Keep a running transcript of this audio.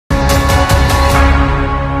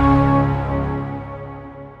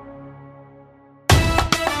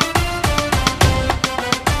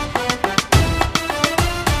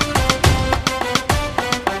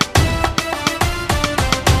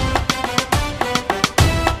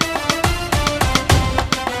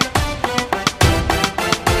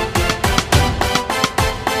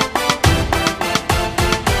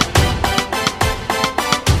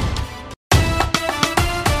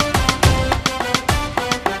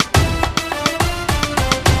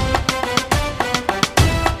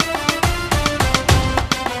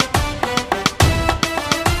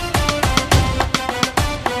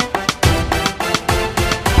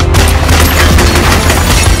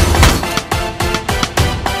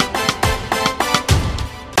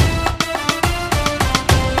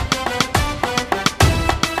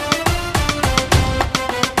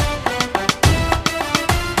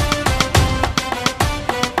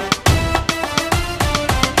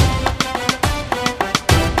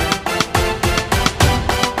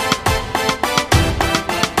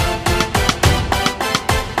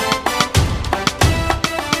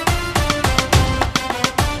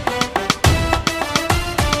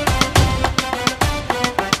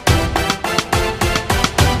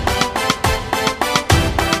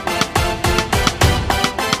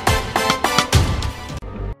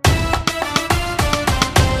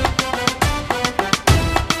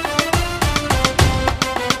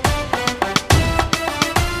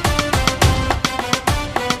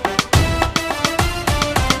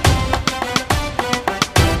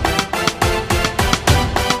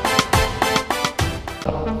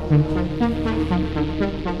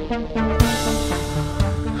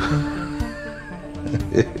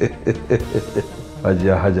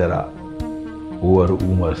Hajiya Hajara, uwar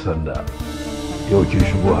Umar Sanda, yau ki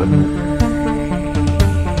shigo hannu.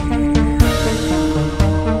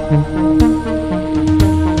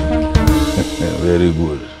 Very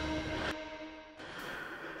good.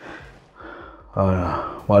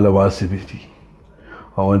 Malama Asibiti,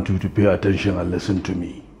 I want you to pay attention and listen to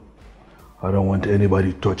me. I don't want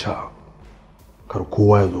anybody to touch her. Kar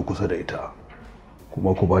kowa ya zo kusa da ita.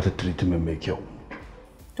 Kuma ku ba ta treatment mai kyau.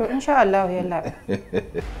 To insha Allah yalla.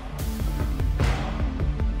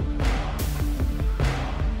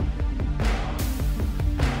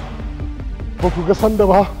 Ba ku ga Sanda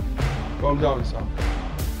ba? Calm down, sir.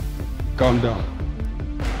 Calm down.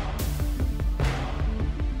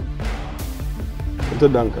 Ita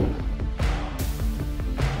da hankalinka.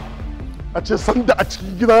 A ce Sanda a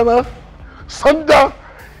cikin gidana? Sanda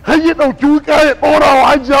har ya ɗauki wuka ya ɗora wa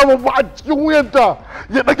Hajiya babba a cikin wuyanta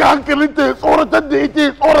ya ɗaga hankalinta ya tsoratar da ita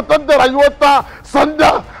ya tsoratar da rayuwarta.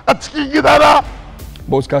 Sanda a cikin gidana.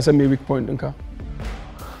 Boss, ka san me weak point ɗinka?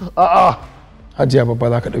 A'a. Hajiya babba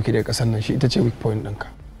za ka ɗauke daga ƙasar nan, shi ita ce weak point ɗinka.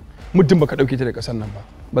 Muddin baka ɗauke ta daga ƙasar nan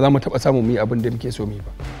ba za mu taɓa samun mu yi abin da muke so mu yi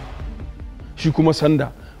ba. Shi kuma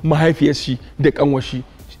Sanda, mahaifiyar shi da ƙanwar shi,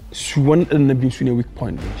 su waɗannan biyu su ne weak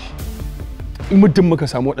point ɗin shi. In muddin muka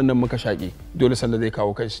samu waɗannan muka shaƙe, dole Sanda zai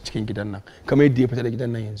kawo kai cikin gidan nan, kamar yadda ya fita da gidan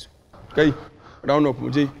nan yanzu. Kai, round up mu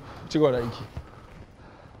je, ci gaba da aiki.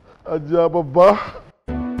 Hajiya babba.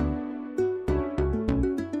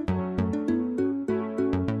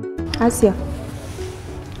 Asiya,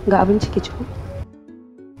 ga abinci ki ci ko?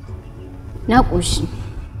 Na ƙoshi.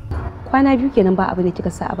 Kwana biyu kenan ba abin da kika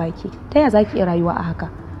sa a baki. Ta ya zaki iya rayuwa a haka?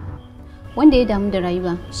 Wanda ya damu da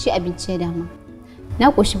rayuwa, shi abinci ya dama.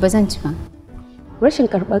 Na ƙoshi ba zan ci ba. Rashin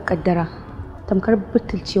karɓar ƙaddara tamkar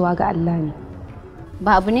butulcewa ga Allah ne.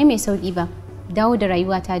 Ba abu ne mai sauƙi ba. Dawo da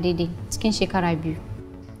rayuwata daidai cikin shekara 2.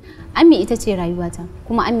 Ami ita ce rayuwata,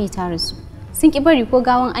 kuma Ami ta rasu. Sun ki bari ko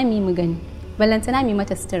gawan Ami mu gani. Balantana mi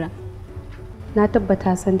mata sutura. Na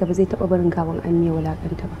tabbata Sanda ba zai taɓa barin gawan Ami ya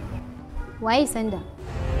wulaƙanta ba. Waye Sanda?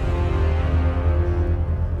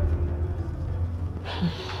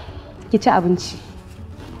 Ki ci abinci.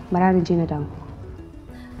 Bara na je na damu.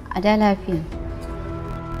 A da lafiya.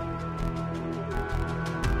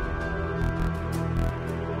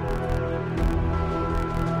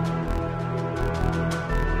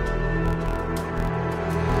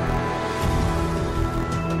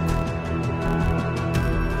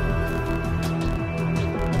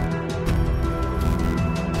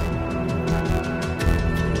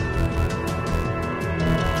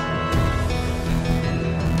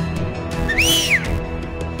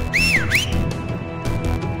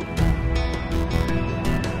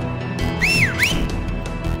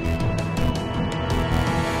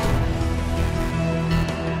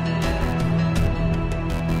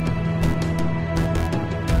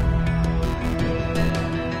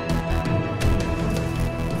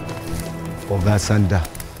 Oga Sanda.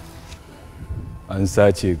 An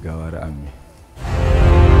sace gawar Ami.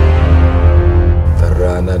 Ta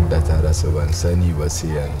ranar da ta rasu ban sani ba sai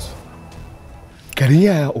yanzu. Garin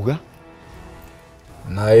yaya Oga?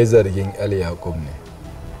 Na yi zargin El Yakub ne.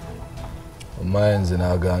 Amma yanzu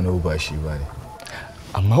na gano ba shi ba ne.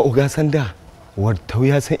 Amma Oga Sanda, Wartau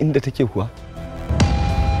ya san inda take kuwa?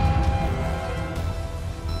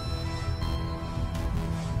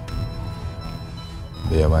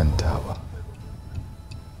 Bai manta ba.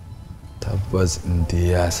 Tabbas inda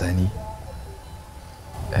ya sani,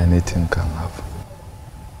 anything can happen.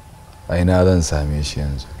 Aina zan same shi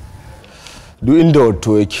yanzu. Duk inda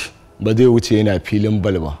Wartau yake ba zai wuce yana filin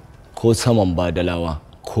balba ko saman badalawa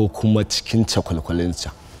ko kuma cikin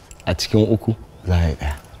cakwalkwalinsa. A cikin uku za a yi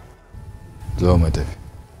ɗaya. Zo mu tafi.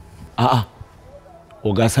 A'a,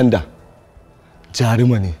 Oga Sanda,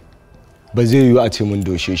 jaruma ne. Ba zai yiwu a ce mun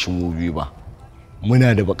doshe shi mu biyu ba.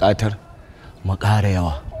 Muna da buƙatar mu ƙara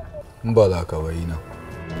yawa. In ba za ka bari na.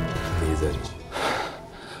 Me zan ci?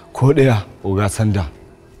 Ko ɗaya, Oga Sanda,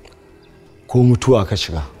 ko mutuwa ka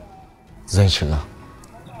shiga, zan shiga.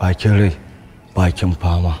 Bakin rai, bakin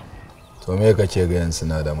fama. To me kake ga yan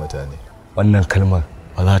suna da mutane? Wannan kalmar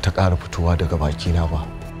ba za ta ƙara fitowa daga bakina ba.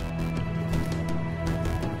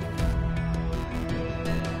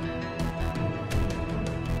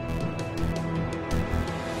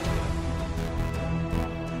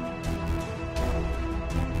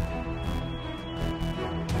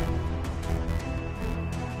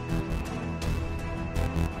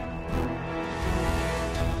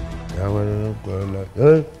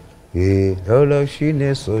 Daula shi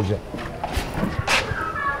ne soja.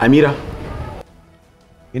 Amira,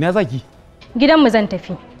 ina zaki? Gidanmu zan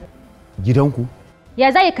tafi. Gidanku?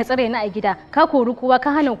 Ya za ka tsare ni a gida, ka kori kowa,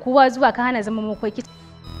 ka hana kowa zuwa, ka hana zama makoki.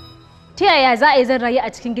 Ta yaya za a yi zan rayu a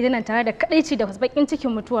cikin gidan nan tare da kadaici da bakin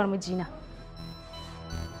cikin mutuwar mijina?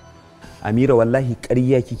 Amira wallahi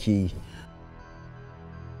ƙarya kike yi.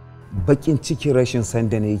 Bakin cikin rashin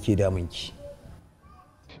Sanda ne yake damunki.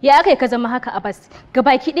 Ya aka yi ka zama haka Abbas?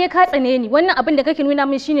 Gabaki ɗaya ka tsane ni. Wannan abin da kake nuna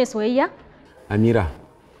min shine soyayya? Amira,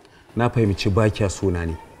 na fahimci ba kya sona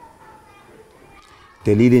ne.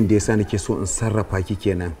 Dalilin da yasa nake so in sarrafa ki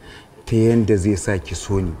kenan ta yanda zai sa ki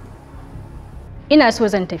so ni. Ina so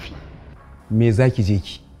zan tafi. Me za ki je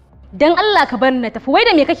ki? Dan Allah ka bar ni na tafi. Wai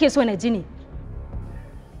da me kake so na ji ne?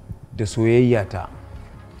 Da soyayya ta.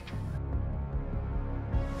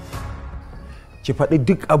 Ki faɗi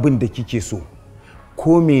duk abin da kike so.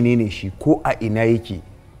 Ko menene shi ko a ina yake.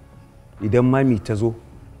 Idan mami ta zo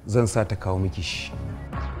zan sa ta kawo miki shi.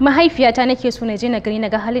 Mahaifiyata nake so na je na gani na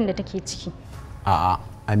ga halin da take ciki. A'a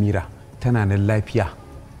Amira tana nan lafiya.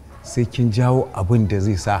 Sai kin jawo abin da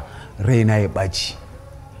zai sa raina ya ɓaci.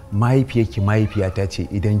 Mahaifiyarki mahaifiyata ce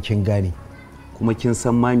idan kin gane. Kuma kin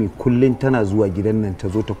san mami kullum tana zuwa gidan nan ta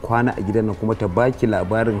zo ta kwana a gidan nan kuma ta baki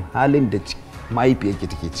labarin halin da mahaifiyarki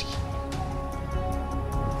take ciki.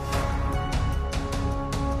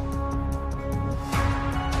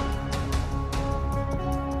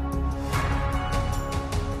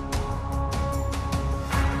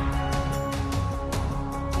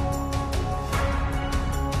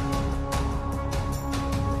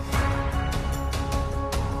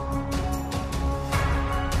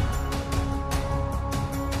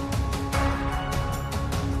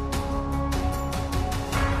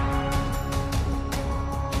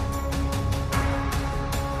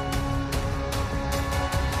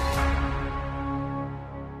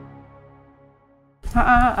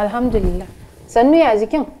 A'a, alhamdulillah. Sannu ya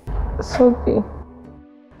jikin? Sauki.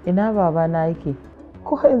 Ina baba na yake?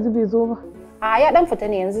 Ko har yanzu bai zo ba? A ya dan fita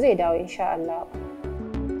ne, yanzu zai dawo insha Allah.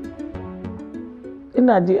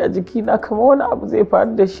 Ina ji a jikina kamar wani abu zai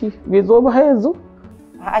faru da shi. Bai zo ba har yanzu?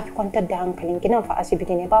 A'a ki kwantar da hankalinki, nan fa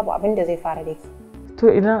asibiti ne, babu abin da zai faru da ki. To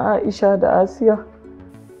ina Aisha da Asiya?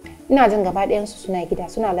 Ina jin gaba ɗayan su suna gida,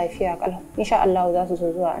 suna lafiya kalau. Insha Allah za su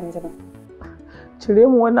zo zuwa anjima. Cire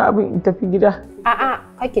mu wani abin in tafi gida. A'a,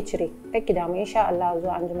 kake cire. Kake damu insha Allah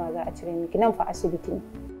zuwa anjima za a cire miki. Nan fa asibiti ne.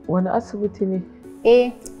 Wani asibiti ne?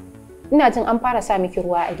 Eh, ina jin an fara sa miki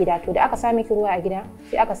ruwa a gida. To da aka sa miki ruwa a gida,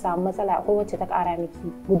 sai aka samu matsala, akwai wacce ta ƙara miki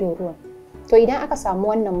gudun ruwan. To idan aka samu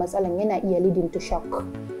wannan matsalan yana iya leading to shock.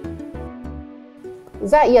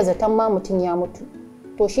 Za a iya zaton ma mutum ya mutu.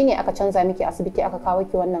 To shine aka canza miki asibiti, aka kawo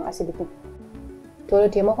ki wannan asibitin. To da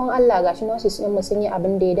taimakon Allah gashi nurses din mu sun yi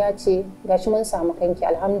abin da ya dace, gashi mun samu kanki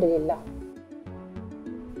alhamdulillah.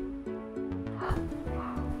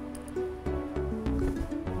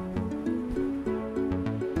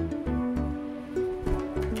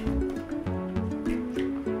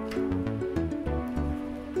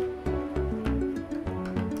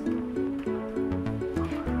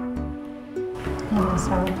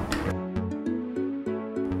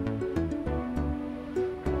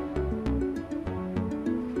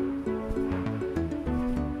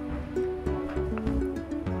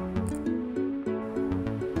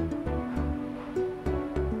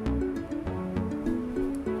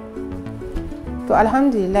 To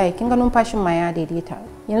alhamdulillah kin ga numfashin ma ya daidaita.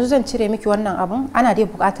 Yanzu zan cire miki wannan abun, ana dai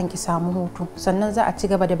bukatan ki samu hutu, sannan za a ci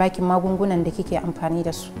gaba da bakin magungunan da kike amfani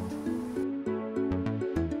da su.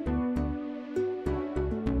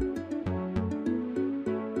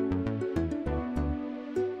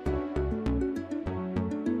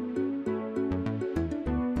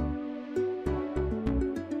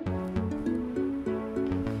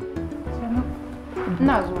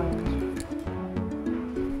 Ina zuwa.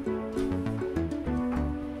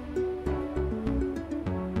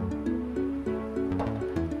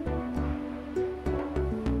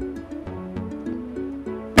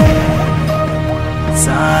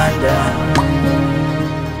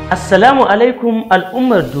 Assalamu alaikum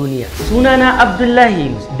al'ummar duniya. Sunana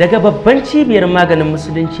Abdullahi daga babban cibiyar maganin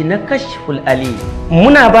musulunci na Kashful Ali.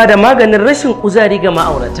 Muna ba da maganin rashin kuzari ga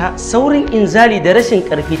ma'aurata, saurin inzali da rashin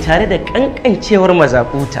ƙarfi tare da ƙanƙancewar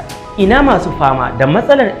mazakuta. Ina masu fama da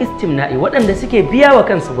matsalar istimna'i waɗanda suke biya wa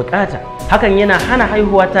kansu bukata. Hakan yana hana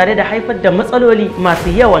haihuwa tare da haifar da matsaloli masu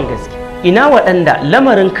yawan gaske. Ina waɗanda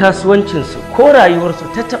lamarin kasuwancinsu ko rayuwarsu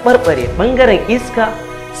ta taɓarɓare ɓangaren iska,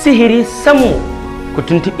 sihiri, sammu. Ku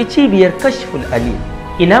tuntuɓi cibiyar Kashful Ali.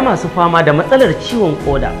 Ina masu fama da matsalar ciwon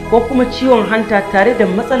koda ko kuma ciwon hanta tare da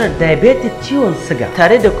matsalar diabetes, ciwon siga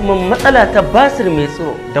tare da kuma matsala ta basir mai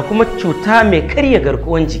tsiro da kuma cuta mai karya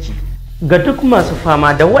garkuwan jiki. Ga duk masu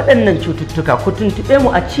fama da waɗannan cututtuka ku tuntuɓe mu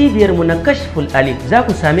a cibiyarmu na Kashful Ali. Za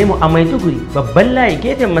ku same mu a Maiduguri babban layi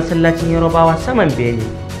gefen masallacin Yarobawa saman Bene.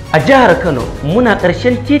 A jihar Kano muna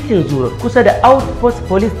ƙarshen titin Zuro kusa da Outpost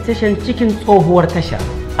Police Station cikin tsohuwar tasha.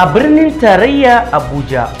 A birnin tarayya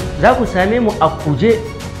Abuja za ku same mu a Kuje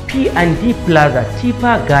P&D Plaza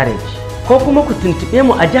Tipa Garage, ko kuma ku tuntuɓe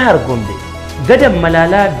mu a jihar Gombe Gadan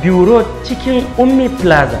Malala Bureau cikin Ummi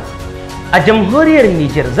Plaza. A jamhuriyar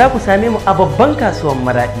Niger za ku same mu a babban kasuwar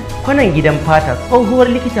Maradi, kwanan gidan fata tsohuwar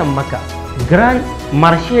likitan Maka, Grand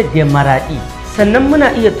Marché de Maradi. Sannan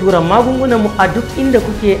muna iya tura magungunanmu a duk inda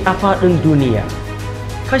kuke a faɗin duniya.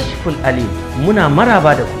 Kashful Ali muna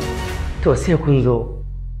maraba da ku. To sai kun zo.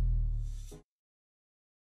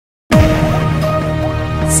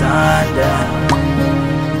 Sanda.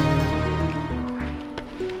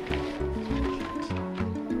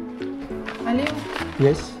 Aliyu.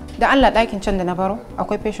 Yes. Da Allah ɗakin can da na baro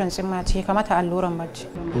akwai patients in ma ce kamata alluran bacci.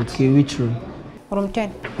 Okay, which room? Room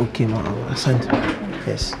 10. Okay, ma'am. Asante.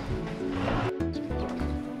 Yes.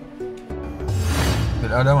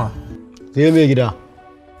 Adama. Sai mai gida.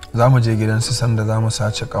 Za mu je gidan su Sanda za mu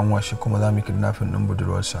sace kanwashi kuma za mu kidnapping din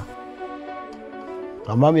budurwarsa.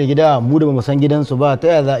 Amma mai gida mu da bamu san gidansu ba ta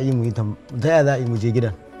yaya za a yi mu je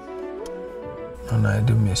gidan? Wannan ya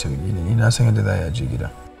duk mai sauki ne. Ni na san yadda za a je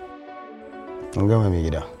gidan. An gama mai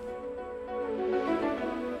gida.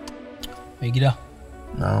 Mai gida.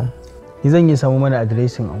 Na'am. Ni zan yi samu mana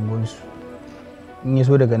adireshin angonsu. In ya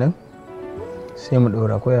so daga nan sai mu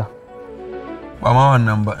ɗora koya. Ba ma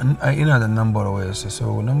wannan ba, ina da number wayarsa,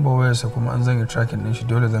 so number wayarsa kuma an zan yi tracking din shi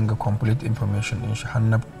dole zan ga complete information din shi har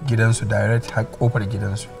na gidansu direct har kofar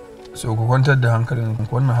gidansu. So ku kwantar da hankalin ku,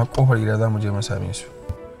 wannan har kofar gida za mu je mu same su.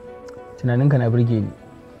 Tunaninka na burge ni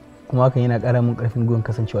kuma hakan yana ƙara min ƙarfin gwiwar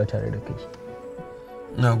kasancewa tare da kai.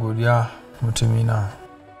 Ina godiya mutumina.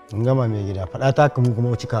 An gama mai gida, faɗa ta mu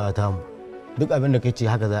kuma cika ta mu. Duk abin da kake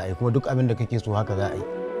haka za a yi kuma duk abin da kake so haka za a yi.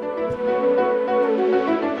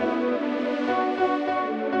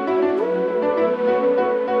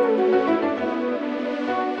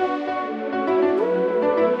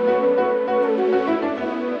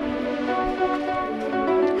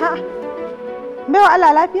 Baiwa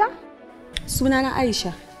Allah lafiya? Sunana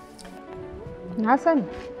Aisha. Na sani.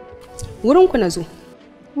 Wurinku na zo.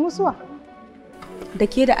 Musuwa. Da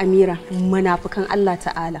ke da Amira munafukan Allah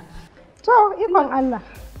Ta'ala. To, ikon Allah.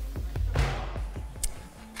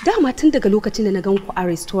 Dama tun daga lokacin da na gan ku a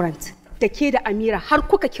restaurant da ke da Amira har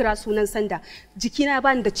kuka kira sunan Sanda, jikina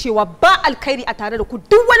bani da cewa ba alkhairi a tare da ku,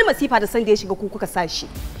 duk wani masifa da Sanda ya shiga ku kuka sa shi.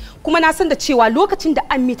 Kuma na san da cewa lokacin da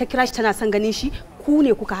Ammi ta kira shi tana son ganin shi, ku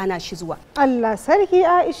ne kuka hana shi zuwa. Allah sarki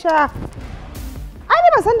Aisha. Ai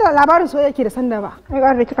ban san da labarin soyayya yake da Sanda ba. Ai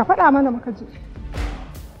ƙarar da kika faɗa mana muka ji.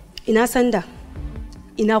 Ina Sanda?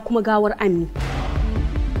 Ina kuma gawar Ammi?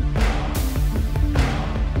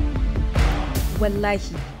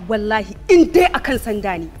 Wallahi in dai akan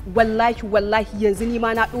Sanda ne, wallahi yanzu ni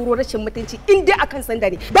ma na ɗoro rashin mutunci in dai akan Sanda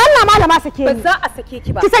ne. Dalla malama sake ni. Ba za a sake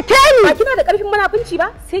ki ba. Ki sake ni. Ba kina da ƙarfin munafunci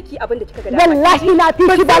ba? Sai ki abin da kika ga dama. Wallahi na fi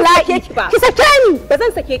ki bala'i. Ki sake ni. Ba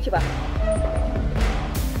zan sake ki ba.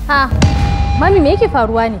 Ha, mami me yake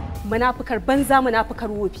faruwa ne? Munafukar banza munafukar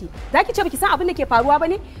wofi. Za ki ce baki san abin da ke faruwa ba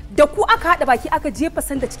ne? Da ku aka haɗa baki aka jefa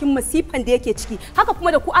Sanda cikin masifan da yake ciki, haka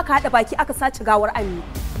kuma da ku aka haɗa baki aka sace gawar Ammi.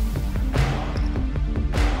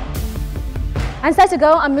 An sace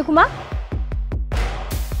gawar Ammi kuma?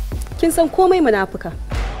 Kin san komai munafuka.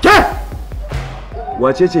 Ke!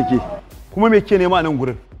 Wace ce ke? Kuma me ke nema a nan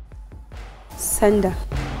gurin? Sanda.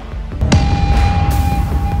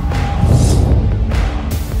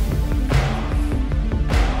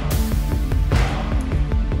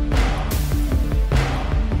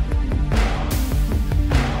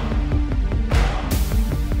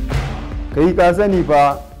 Kai ka sani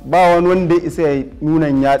fa ba wani wanda isa ya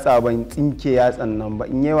nunan yatsa ban tsinke yatsan nan ba,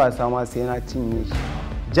 in yi wasa ma sai na cinye shi.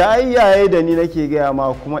 Jayayyaye da ni nake gaya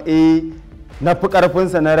ma kuma na fi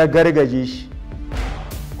karfinsa na ragargaje shi,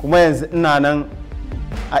 kuma yanzu ina nan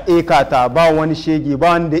a ekata ba wani shege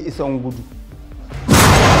ba wanda isa in gudu.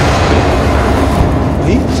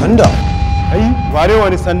 Sanda? Ware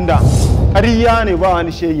wani Sanda, ƙarya ne ba wani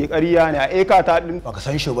shege, ƙarya ne a ekata ɗin. Baka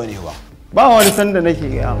san shi bane ba. Ba wani Sanda nake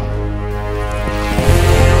gaya ma.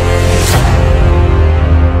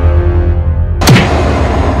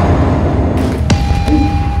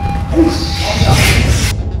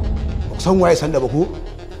 San waye Sanda ba ku?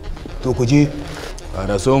 To ku je.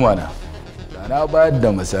 Fara so mana. Da na bayar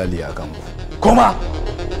da misali a kan ku. Koma!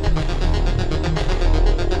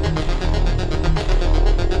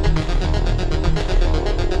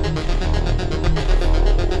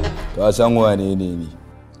 Ka san wane ne ni?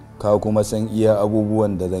 ka kuma san iya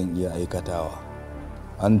abubuwan da zan iya aikatawa.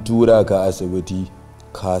 An tura ka asibiti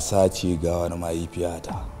ka sace gawar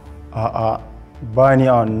mahaifiyata. A'a, ba ni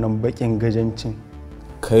a wannan bakin gajancin.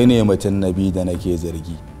 Kai ne mutum na biyu da nake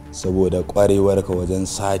zargi saboda kwarewarka wajen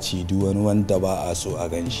sace duk wani wanda ba a so a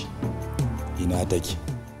gan shi. Ina take?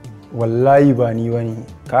 Wallahi ba ni wani,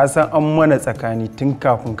 ka san an mana tsakani tun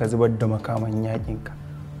kafin ka zubar da makaman yakinka.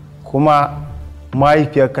 Kuma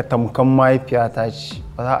mahaifiyarka tamkan mahaifiyata ce,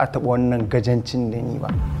 ba za a taɓa wannan gajancin da ni ba.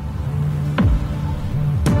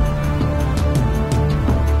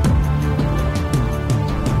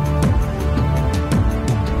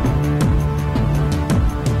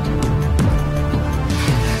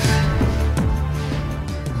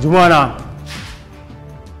 Jumana,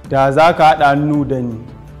 da za ka haɗa hannu da ni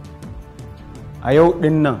a yau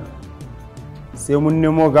ɗin nan sai mun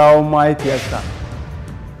nemo gawon mahaifiyarka,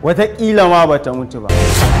 wataƙila ma ba ta mutu ba.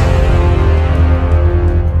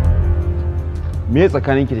 Me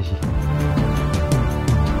tsakaninki da shi?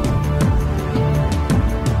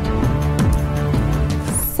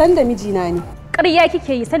 Sanda mijina ne. Ƙarya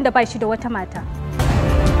kike yi, Sanda ba shi da wata mata.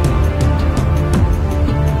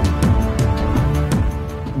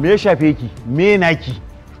 Me ya shafe ki? Me naki?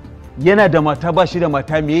 Yana da mata ba shi da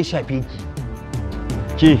mata, me ya shafe ki?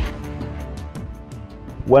 Ke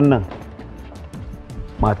wannan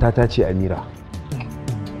matata ce Amira.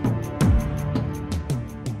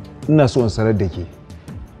 Ina so in sanar da ke,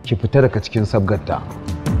 ki fita daga cikin sabgarta.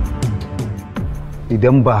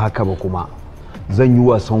 Idan ba haka ba kuma zan yi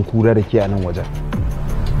wasan kura da ke a nan wajen.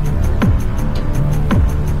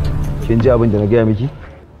 Kin ji abin da na gaya miki?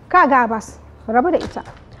 Ka ga Abbas, rabu da ita.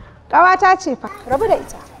 Ƙawata ce fa, rabu da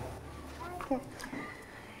ita.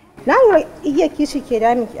 Na lura iya kishi ke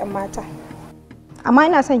damin ki 'yan mata. Amma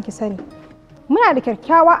ina son ki sani, muna da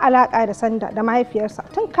kyakkyawar alaƙa da Sanda da mahaifiyarsa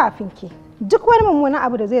tun kafin ki. Duk wani mummunan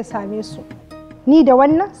abu da zai same su, ni da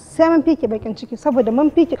wannan sai mun fi ki bakin ciki saboda mun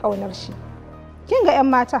fi ki ƙaunar shi. Kin ga 'yan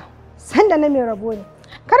mata, Sanda na mai rabo ne.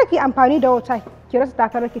 Kar ki amfani da wata ki rasa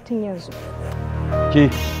takarar ki tun yanzu. Ke,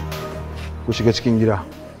 ku shiga cikin gida.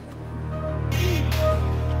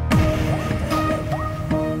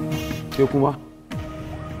 Ke kuma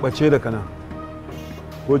bace da kana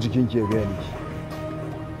ko jikinki ya gaya miki.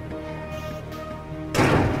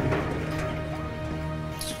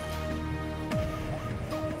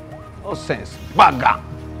 No sense, baga.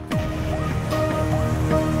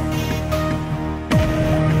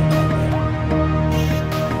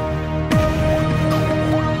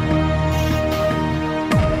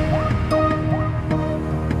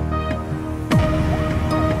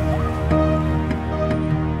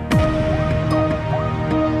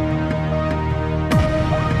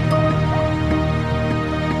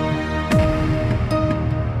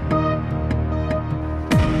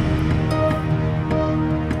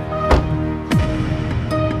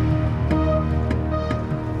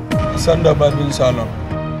 Sanda Barbing Salon.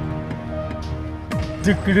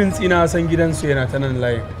 Duk rintsi na san gidansu yana ta nan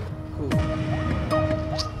layin.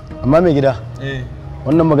 Amma mai gida, Eh,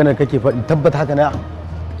 wannan maganar kake faɗi tabbata haka na?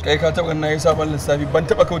 kai ka taɓa na yi sabon lissafi, ban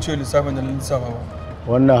taɓa kaucewa lissafin da na lissafa ba.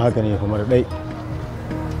 Wannan haka ne kuma da ɗai.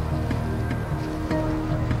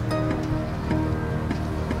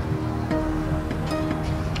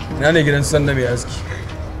 Ina ne gidan Sanda mai aski?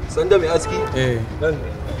 Sanda mai aski? Eh, Nan.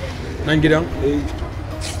 nan gidan? Eh.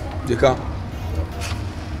 Jika.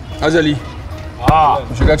 Azali.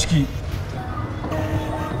 Ku shiga ciki.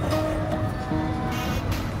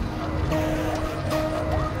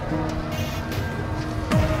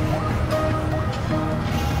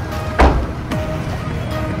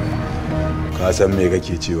 Ka san me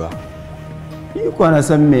kake cewa? Ni kuwa na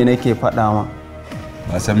san me nake faɗa ma.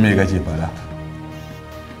 Ka san me kake faɗa?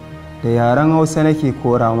 Da yaren Hausa nake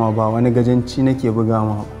kora ma, ba wani gajanci nake buga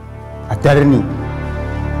ma ba. A tarni.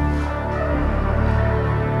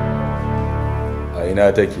 A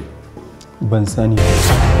ina take? Ban sani.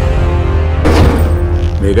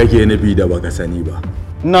 Me kake nufi da baka sani ba?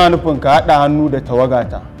 Ina nufin ka haɗa hannu da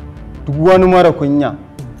tawagata. Duk wani mara kunya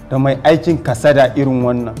da mai aikin kasada irin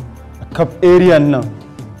wannan a kaf area nan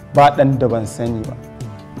ba ɗan da ban sani ba.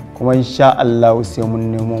 Kuma insha Allah sai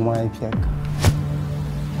mun nemo mahaifiyarka.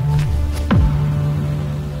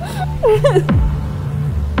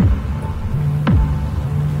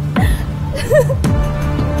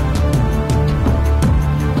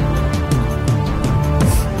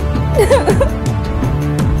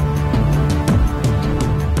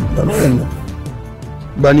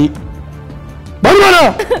 Bani. Bani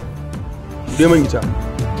mana! Dai man ita.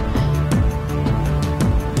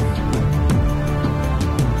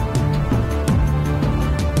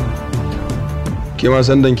 Ke ma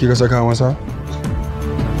sandan kika saka masa?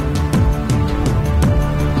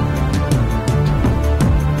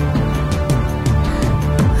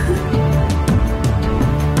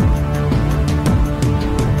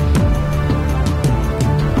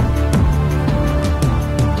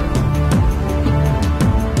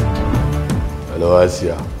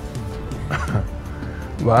 Asiya.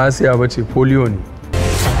 Ba Asiya ba ce, polio ne.